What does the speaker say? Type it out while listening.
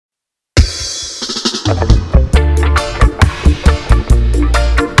Lime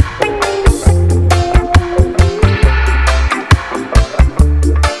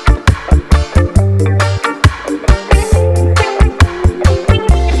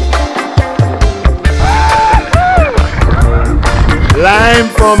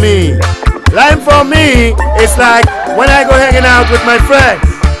for me. Lime for me is like when I go hanging out with my friends.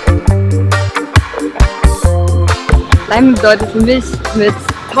 Lime bedeutet für mich, mit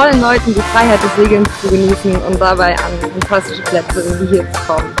tollen Leuten die Freiheit des Segelns zu genießen und dabei an fantastische Plätze wie hier zu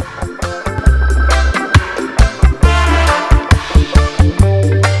kommen.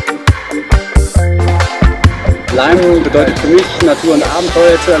 Lime bedeutet für mich, Natur und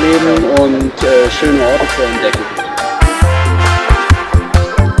Abenteuer zu erleben und schöne Orte zu entdecken.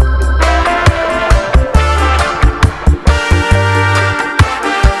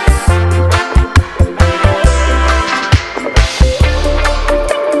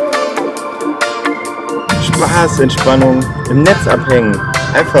 Spaß, Entspannung, im Netz abhängen,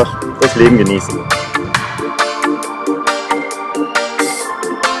 einfach das Leben genießen.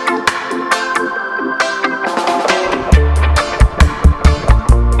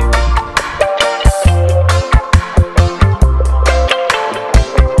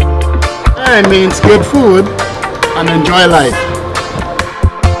 It means good food and enjoy life.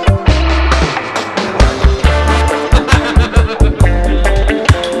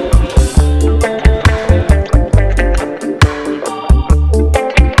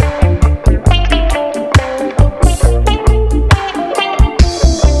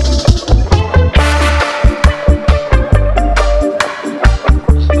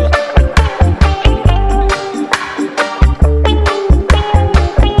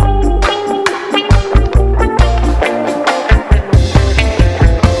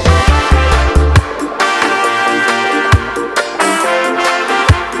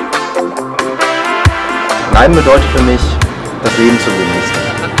 Lime bedeutet für mich, das Leben zu genießen.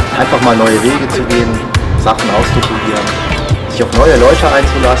 Einfach mal neue Wege zu gehen, Sachen auszuprobieren, sich auf neue Leute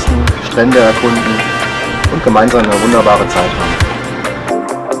einzulassen, Strände erkunden und gemeinsam eine wunderbare Zeit haben.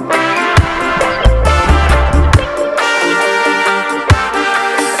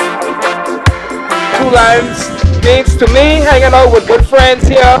 Two limes means to me hanging out with good friends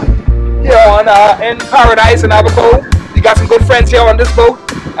here on in Paradise in Abaco. You got some good friends here on this boat.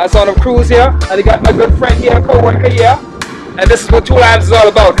 I was on a cruise here, and you got my good friend here, co-worker here, and this is what Two Limes is all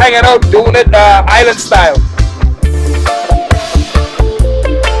about, hanging out, doing it island style.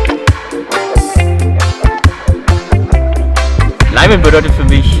 Lime bedeutet für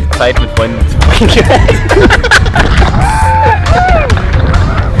mich, Zeit mit Freunden zu verbringen.